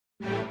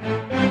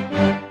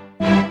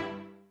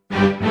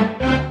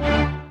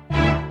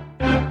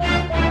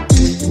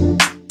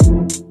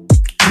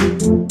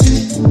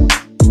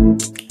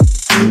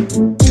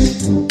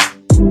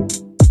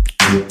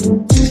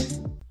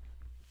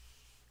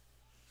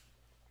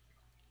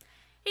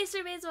Hey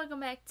surveys,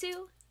 welcome back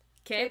to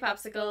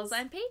K-Popsicles.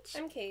 I'm Paige.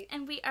 I'm Kate.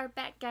 And we are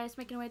back, guys,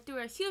 making our way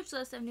through a huge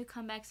list of new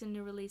comebacks and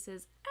new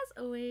releases,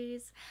 as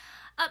always.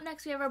 Up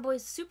next, we have our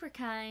boys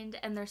SUPERKIND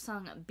and their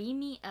song Beam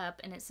Me Up,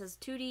 and it says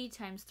 2D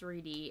times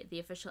 3D, the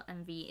official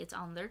MV. It's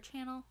on their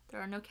channel. There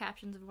are no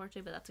captions,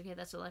 unfortunately, but that's okay.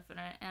 That's their life on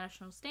a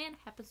national stand.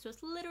 Happens to us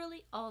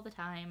literally all the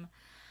time.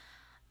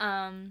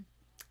 I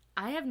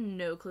have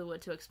no clue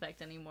what to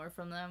expect anymore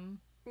from them.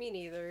 Me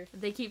neither.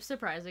 They keep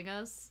surprising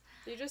us.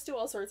 They just do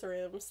all sorts of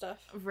random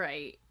stuff.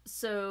 Right.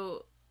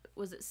 So,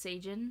 was it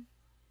Seijin?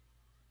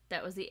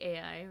 That was the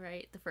AI,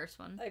 right? The first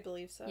one? I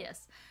believe so.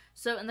 Yes.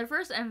 So, in their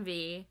first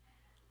MV,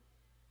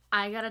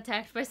 I got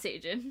attacked by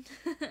Seijin,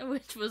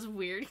 which was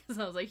weird, because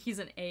I was like, he's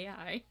an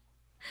AI.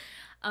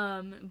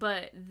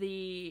 But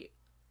the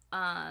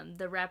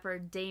rapper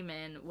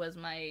Damon was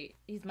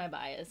he's my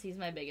bias. He's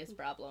my biggest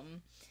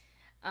problem.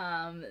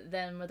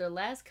 Then with their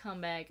last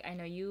comeback, I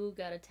know you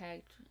got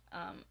attacked.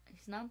 I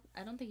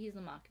don't think he's the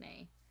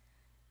Maknae.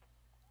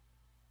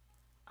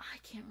 I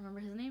can't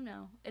remember his name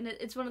now. And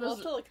it's one of those... We'll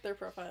have to look at their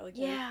profile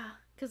again. Yeah,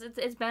 because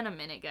it's been a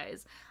minute,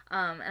 guys.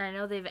 And I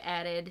know they've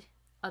added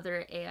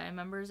other AI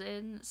members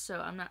in, so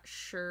I'm not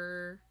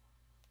sure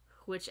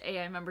which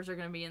AI members are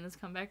going to be in this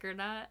comeback or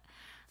not.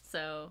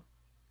 So,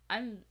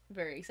 I'm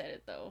very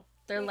excited, though.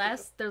 Their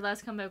last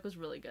comeback was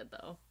really good,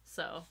 though.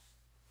 So...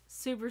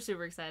 super,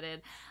 super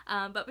excited.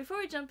 But before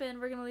we jump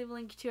in, we're going to leave a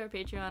link to our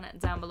Patreon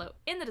down below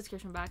in the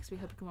description box. We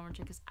hope you come over and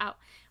check us out.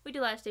 We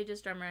do live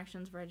stages, drama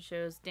reactions, variety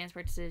shows, dance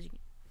practices.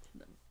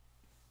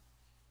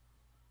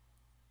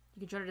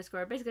 You can join our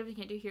Discord. Basically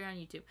everything you can't do here on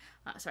YouTube.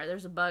 Sorry,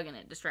 there's a bug and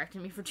it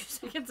distracted me for 2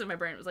 seconds and my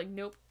brain was like,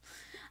 nope.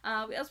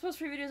 We also post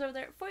free videos over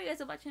there for you guys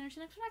to watch and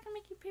understand. We're not going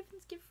to make you pay for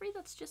this give free.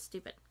 That's just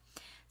stupid.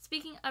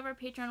 Speaking of our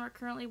Patreon, we're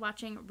currently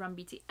watching Run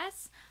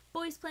BTS,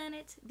 Boys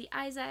Planet, The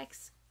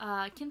Isaacs,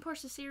 Kin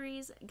Portia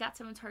series, Got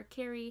 7's Hard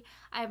Carry.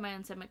 I have my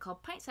own segment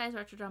called Pint Size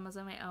Retro Dramas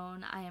on my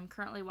own. I am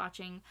currently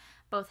watching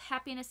both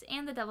Happiness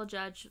and The Devil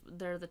Judge.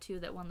 They're the two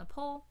that won the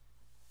poll.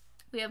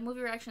 We have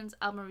movie reactions,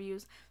 album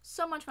reviews,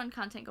 so much fun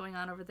content going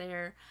on over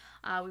there.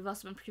 We've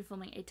also been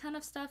pre-filming a ton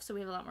of stuff, so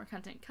we have a lot more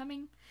content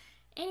coming.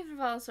 And if you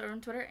follow us over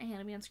on Twitter and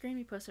it'll be on screen,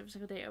 we post every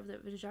single day over the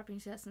video dropping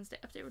sessions day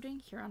update we're doing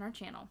here on our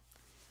channel.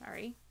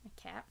 Sorry, my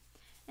cat.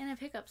 And I have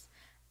hiccups.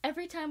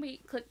 Every time we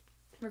click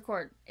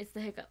record, it's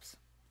the hiccups.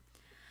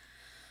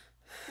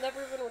 Never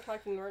when we're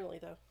talking normally,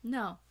 though.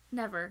 No,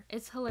 never.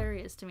 It's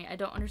hilarious to me. I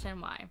don't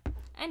understand why.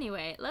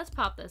 Anyway, let's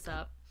pop this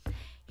up.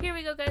 Here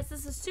we go, guys.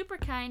 This is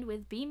SUPERKIND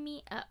with Beam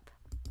Me Up.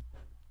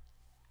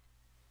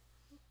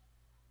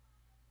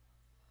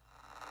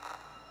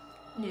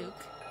 Nuke.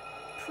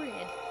 Prid.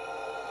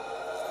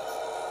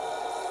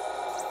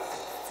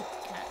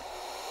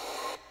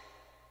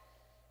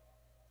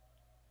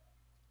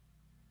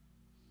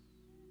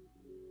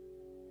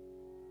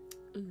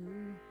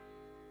 Ooh.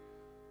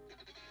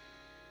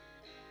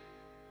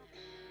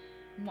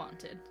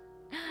 Wanted.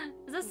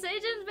 Is that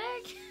Seijin's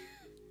back?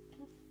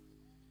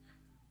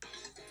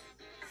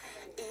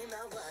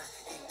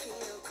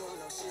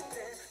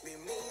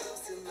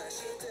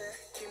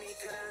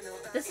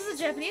 This is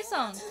a Japanese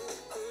song.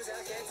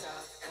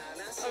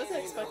 I wasn't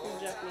expecting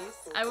Japanese.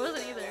 I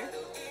wasn't either.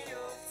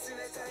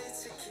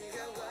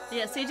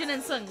 Yeah, Seijin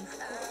and Sung,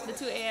 the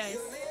two AIs.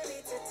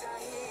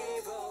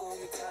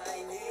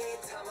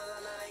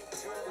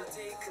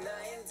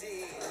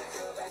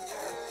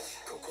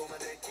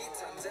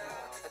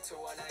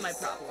 My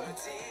problem.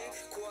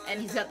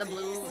 And he's got the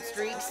blue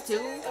streaks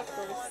too. Of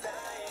course.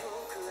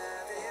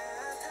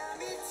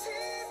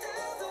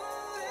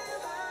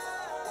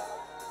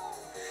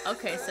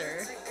 Okay,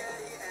 sir.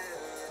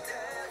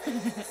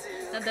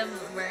 Not them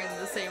wearing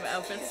the same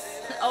outfits.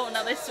 Oh,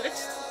 now they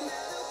switched.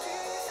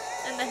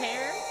 And the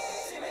hair.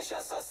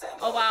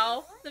 Oh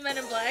wow, the Men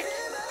in Black.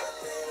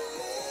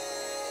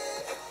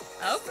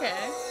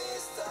 Okay.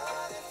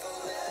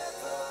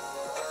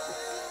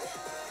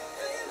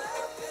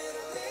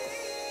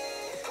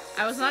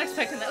 I was not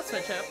expecting that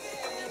switch up.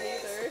 Me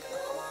neither.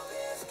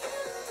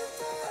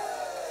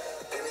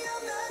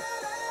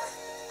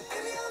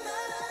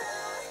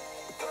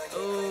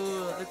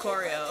 Ooh, the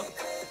choreo.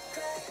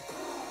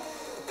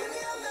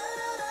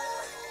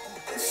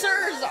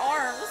 Sir's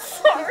arms.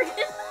 Sorry.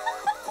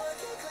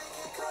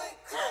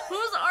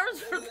 Whose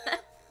arms were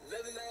that?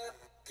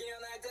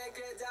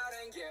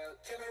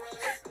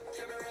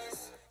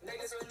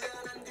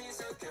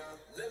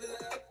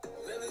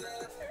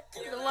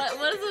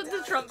 What is with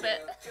the trumpet?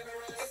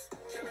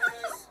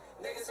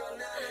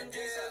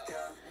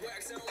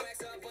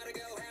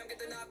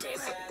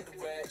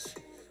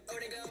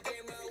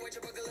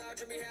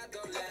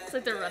 It's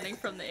like they're running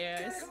from the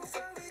AIs.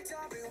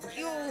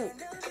 Ew!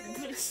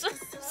 His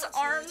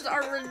arms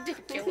are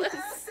ridiculous.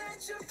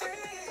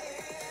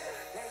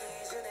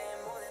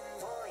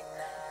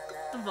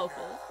 The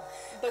vocal.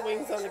 The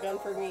wings on the gun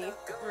for me.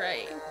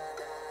 Right.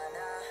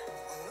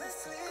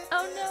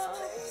 Oh no!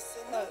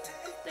 What?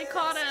 They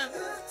caught him.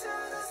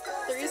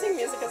 They're using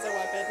music as a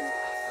weapon.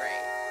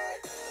 Right.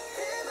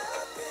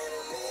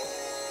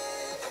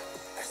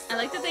 I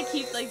like that they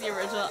keep like the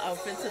original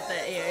outfits that the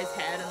AIs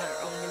had in their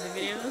own music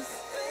videos.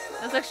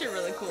 That's actually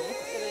really cool. It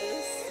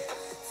is.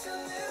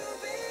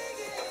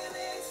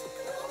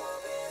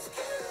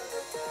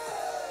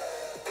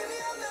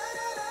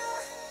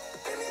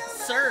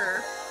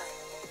 Sir.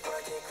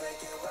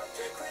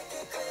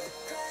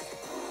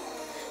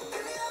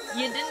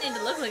 You didn't need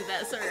to look like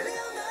that, sir.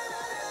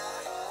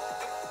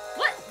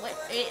 What?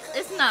 Wait,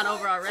 it's not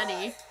over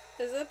already.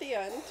 Is it the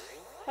end?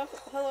 How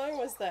long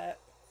was that?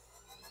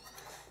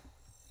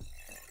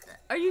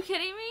 Are you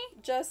kidding me?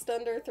 Just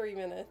under 3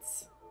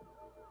 minutes.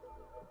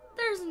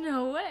 There's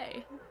no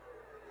way.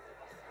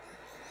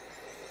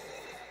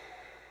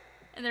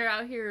 And they're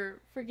out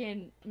here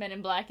freaking Men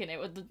in Black in it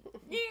with the...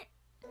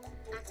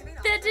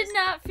 That did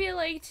not feel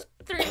like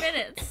 3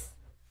 minutes.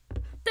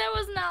 That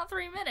was not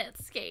 3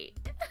 minutes, Skate.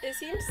 It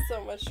seems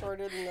so much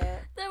shorter than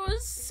that. That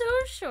was so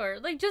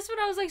short. Like, just when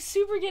I was, like,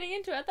 super getting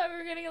into it, I thought we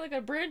were getting, like,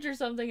 a bridge or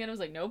something, and it was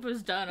like, nope, it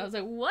was done. I was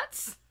like,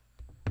 what?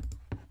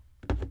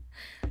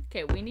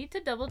 Okay, we need to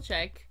double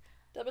check.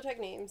 Double check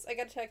names. I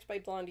got attacked by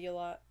Blondie a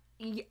lot.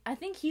 I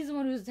think he's the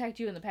one who's attacked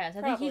you in the past.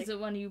 I think he's the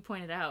one you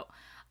pointed out.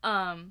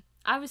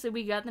 Obviously,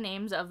 we got the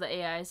names of the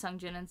AI,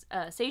 Sungjin and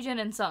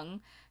Seijin and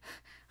Sung.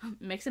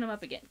 Mixing them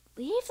up again.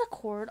 Leave the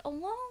cord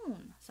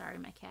alone. Sorry,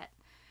 my cat.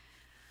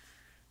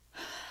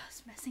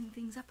 It's messing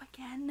things up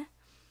again.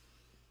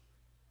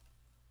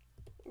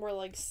 We're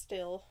like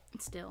still.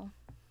 Still.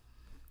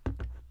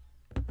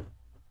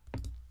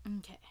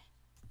 Okay.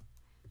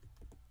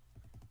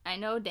 I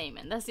know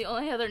Damon. That's the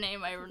only other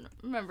name I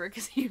remember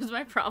because he was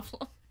my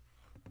problem.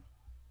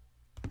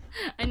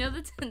 I know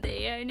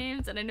the AI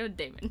names and I know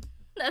Damon.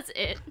 That's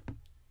it.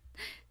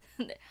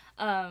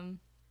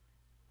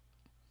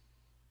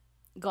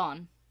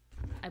 Gone,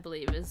 I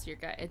believe, is your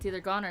guy. It's either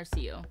Gone or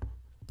CEO.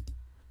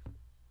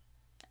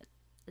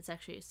 It's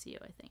actually a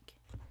CEO, I think.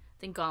 I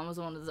think Gone was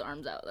the one with his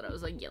arms out that I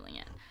was like yelling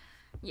at.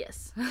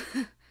 Yes.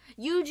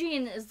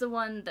 Eugene is the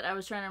one that I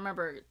was trying to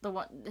remember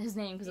his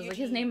name because I was like,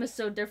 his name is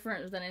so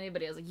different than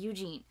anybody. I was like,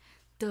 Eugene.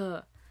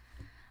 Duh.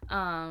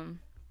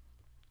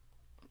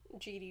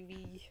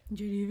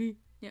 GDV.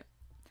 Yep.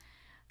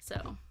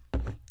 So,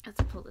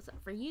 let's pull this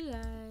up for you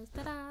guys.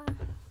 Ta-da!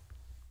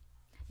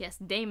 Yes,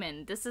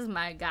 Damon. This is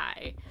my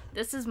guy.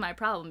 This is my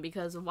problem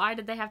because why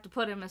did they have to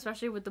put him,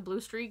 especially with the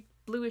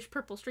bluish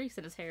purple streaks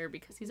in his hair?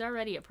 Because he's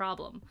already a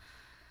problem.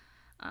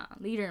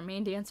 Leader,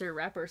 main dancer,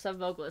 rapper,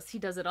 sub-vocalist. He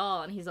does it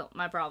all, and he's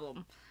my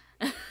problem.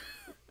 We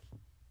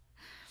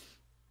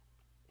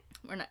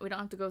don't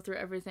have to go through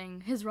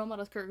everything. His role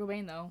model is Kurt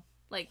Cobain, though.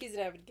 Like, he's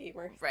an avid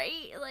gamer.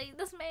 Right? Like,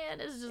 this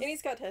man is just... And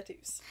he's got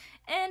tattoos.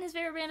 And his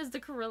favorite band is the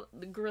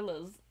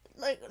Gorillaz.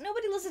 Like,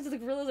 nobody listens to the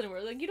Gorillaz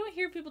anymore. Like, you don't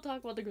hear people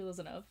talk about the Gorillaz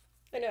enough.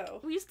 I know.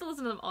 We used to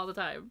listen to them all the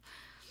time.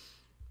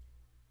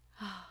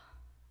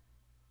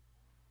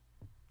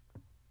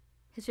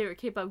 His favorite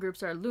K-pop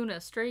groups are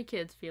Luna, Stray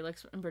Kids,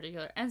 Felix in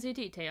particular,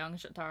 NCT, Taeyong,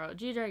 Shotaro,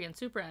 G-Dragon,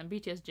 Super M,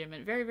 BTS,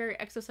 Jimin, Very Very,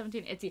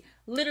 EXO-17, ITZY.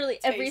 Literally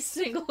every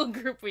single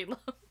group we love.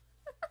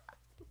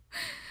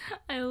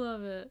 I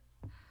love it.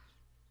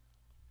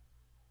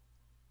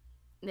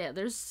 Yeah,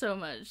 there's so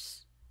much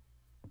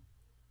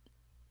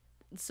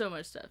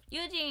stuff.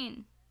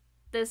 Eugene!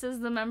 This is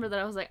the member that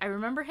I was like, I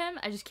remember him,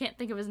 I just can't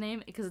think of his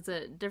name because it's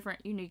a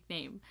different, unique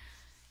name.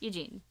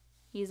 Eugene.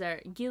 He's our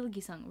Gil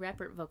Gisung,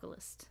 rapper,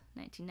 vocalist.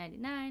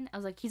 1999. I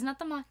was like, he's not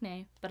the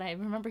Maknae, but I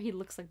remember he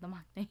looks like the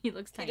Maknae. He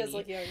looks tiny. He does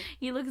look young.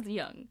 He looks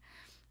young.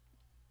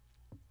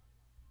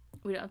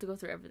 We don't have to go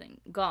through everything.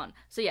 Gone.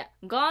 So yeah,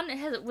 Gone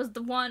was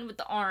the one with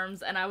the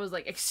arms, and I was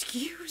like,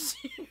 excuse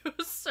you,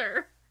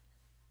 sir.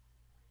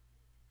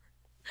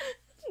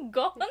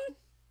 Gone?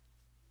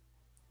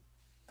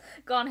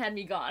 Gone had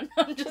me gone.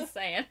 I'm just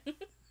saying.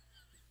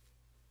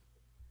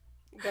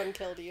 Gun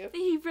killed you.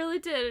 He really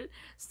did.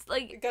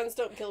 Like, guns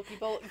don't kill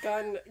people.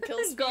 Gun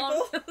kills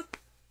Gone. people.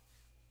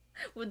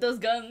 With those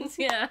guns,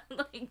 yeah.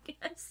 Like,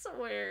 I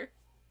swear.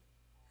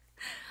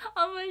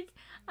 I'm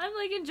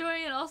like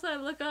enjoying it. Also, I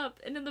look up,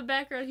 and in the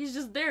background, he's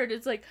just there, and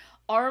it's like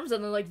arms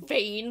and then like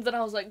veins, and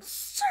I was like,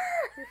 sir,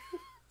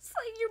 it's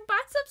like your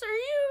biceps are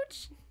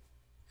huge.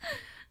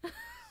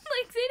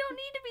 Like, they don't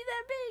need to be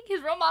that big.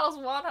 His role model's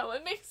Wano.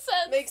 It makes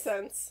sense. Makes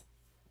sense.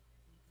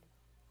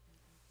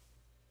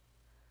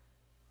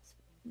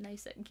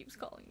 Nice Egg keeps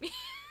calling me.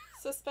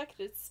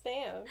 Suspected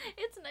spam.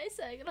 It's Nice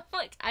Egg, and I'm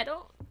like, I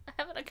don't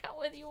have an account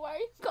with you. Why are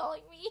you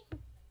calling me?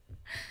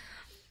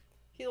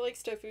 He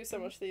likes tofu so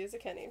much that he has a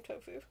cat named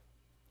Tofu.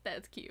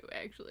 That's cute,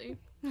 actually.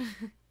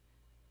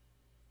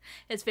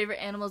 His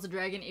favorite animal is a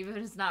dragon, even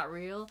if it's not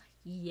real.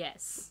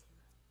 Yes.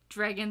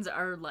 Dragons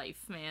are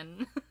life,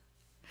 man.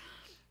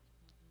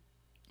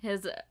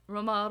 His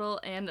role model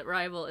and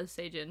rival is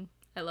Seijin.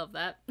 I love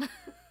that.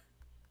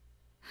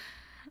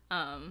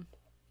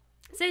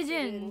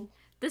 Seijin,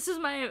 this is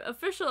my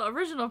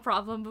original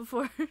problem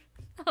before.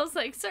 I was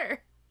like, sir,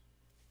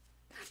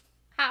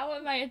 how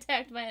am I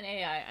attacked by an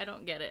AI? I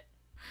don't get it.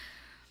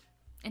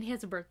 And he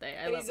has a birthday.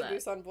 I love that.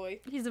 He's a Busan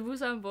boy. He's a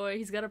Busan boy.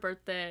 He's got a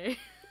birthday.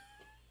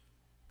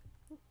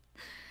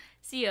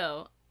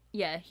 CEO.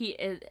 Yeah, he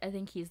is. I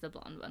think he's the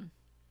blonde one.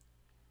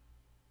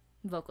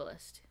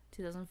 vocalist,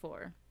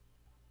 2004.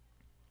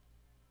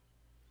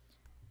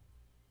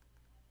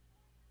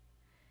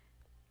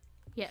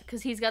 Yeah,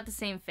 because he's got the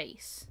same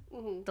face.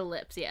 Mm-hmm. The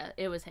lips, yeah,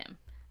 it was him.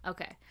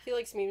 Okay. He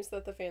likes memes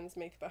that the fans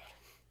make about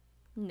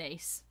him.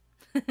 Nice.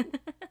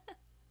 Like,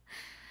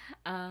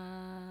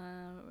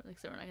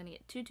 so we're not gonna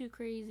get too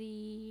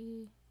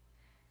crazy.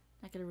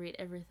 Not gonna read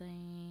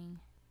everything.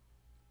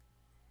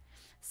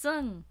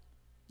 Sung.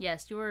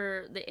 Yes, you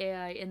were the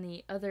AI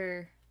in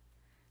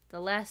the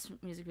last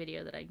music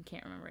video that I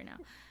can't remember right now.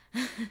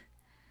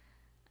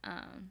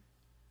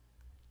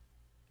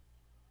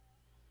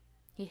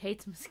 He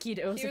hates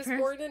mosquitoes. He was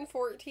born in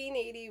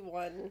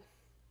 1481.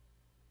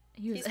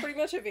 He's pretty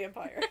much a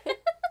vampire.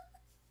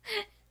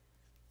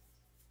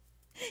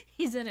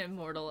 He's an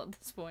immortal at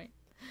this point.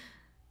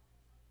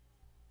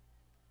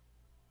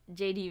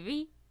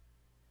 JDV.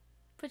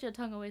 Put your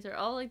tongue away, sir.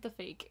 All like the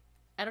fake.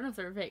 I don't know if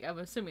they're fake. I'm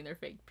assuming they're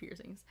fake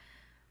piercings.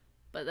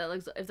 But that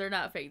looks, if they're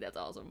not fake, that's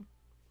awesome.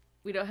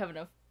 We don't have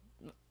enough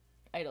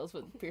idols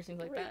with piercings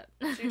like that.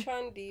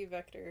 Chuchan D.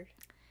 Vector.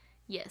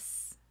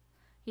 Yes.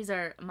 He's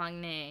our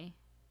Magne.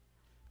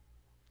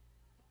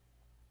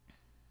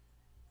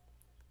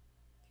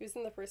 He was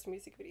in the first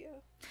music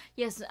video.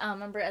 Yes,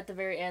 remember at the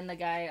very end, the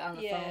guy on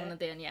the phone at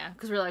the end, yeah.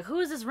 Because we're like, who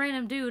is this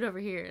random dude over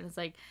here? And it's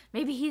like,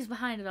 maybe he's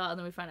behind it all. And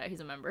then we find out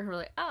he's a member. We're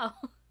like, oh.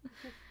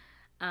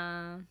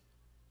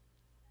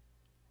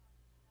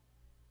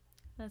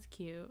 That's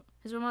cute.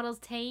 His role model's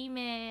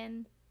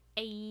Taemin.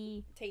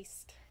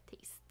 Taste.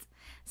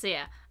 So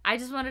yeah, I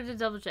just wanted to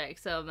double check.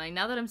 So I'm like,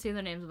 now that I'm seeing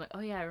their names, I'm like,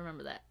 oh yeah, I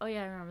remember that. Oh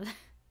yeah, I remember that.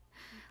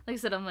 Like I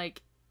said, I'm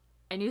like,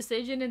 I knew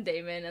Sejin and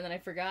Damon, and then I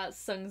forgot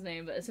Sung's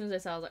name, but as soon as I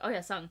saw it, I was like, oh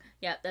yeah, Sung.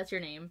 Yeah, that's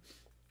your name.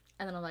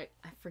 And then I'm like,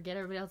 I forget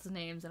everybody else's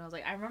names, and I was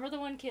like, I remember the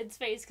one kid's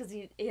face, because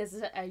he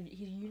has a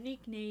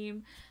unique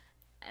name,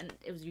 and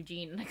it was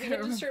Eugene. And I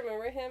couldn't just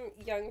remember him,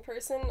 young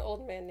person,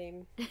 old man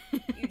name,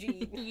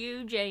 Eugene.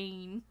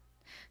 Eugene.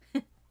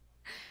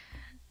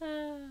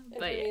 And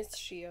but his name's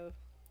Shio.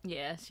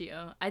 Yeah,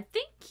 Shio. I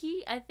think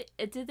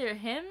it's either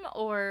him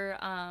or,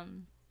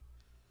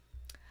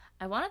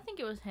 I want to think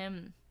it was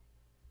him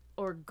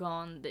or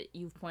Gon that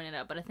you've pointed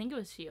out, but I think it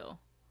was Shio.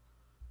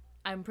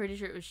 I'm pretty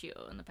sure it was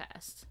Shio in the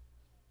past.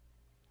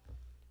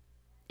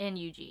 And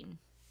Eugene.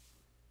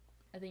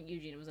 I think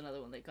Eugene was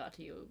another one that got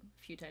to you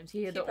a few times.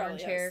 He had the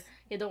orange hair.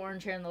 He had the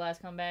orange hair in the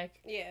last comeback.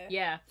 Yeah.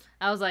 Yeah.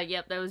 I was like,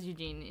 yep, that was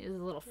Eugene. His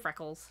little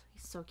freckles.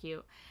 He's so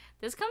cute.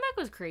 This comeback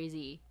was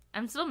crazy.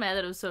 I'm still mad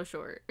that it was so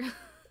short.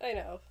 I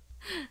know.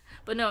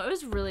 But no, it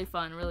was really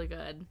fun, really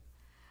good.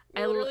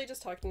 We literally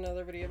just talked in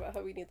another video about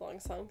how we need long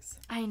songs.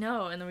 I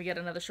know, and then we get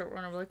another short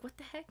one and we're like, what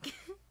the heck?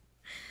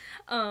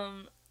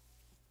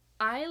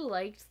 I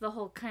liked the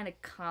whole kind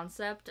of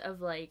concept of,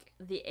 like,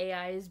 the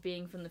AIs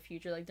being from the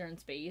future, like, they're in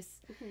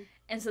space. Mm-hmm.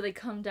 And so they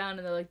come down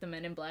and they're, like, the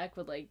men in black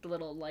with, like, the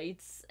little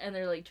lights, and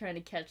they're, like, trying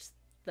to catch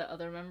the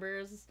other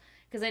members.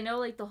 Because I know,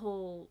 like, the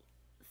whole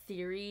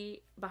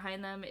theory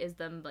behind them is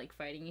them, like,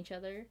 fighting each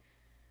other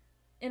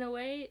in a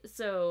way.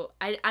 So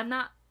I'm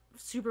not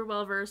super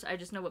well versed. I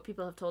just know what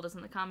people have told us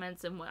in the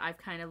comments and what I've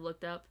kind of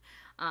looked up,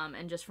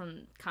 and just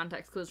from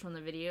context clues from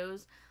the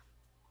videos.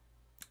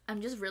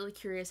 I'm just really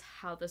curious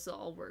how this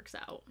all works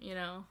out, you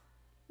know?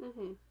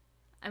 Mm-hmm.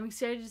 I'm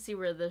excited to see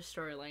where the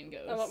storyline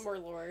goes. I want more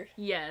lore.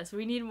 Yes,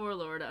 we need more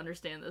lore to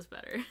understand this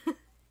better.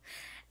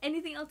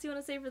 Anything else you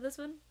want to say for this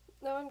one?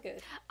 No, I'm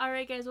good.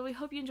 Alright guys, well we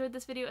hope you enjoyed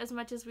this video as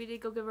much as we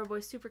did. Go give our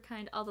boys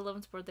SUPERKIND all the love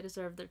and support they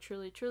deserve. They're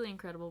truly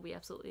incredible. We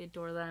absolutely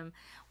adore them.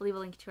 We'll leave a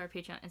link to our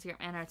Patreon, Instagram,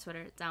 and our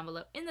Twitter down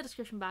below in the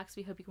description box.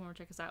 We hope you can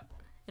check us out.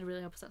 It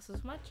really helps us out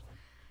so much.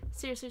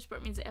 Seriously,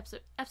 support means the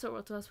absolute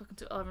world to us. Welcome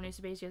to all of our new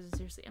subs. You guys are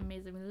seriously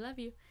amazing. We love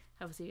you.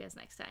 I will see you guys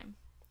next time.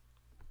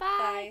 Bye.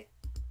 Bye.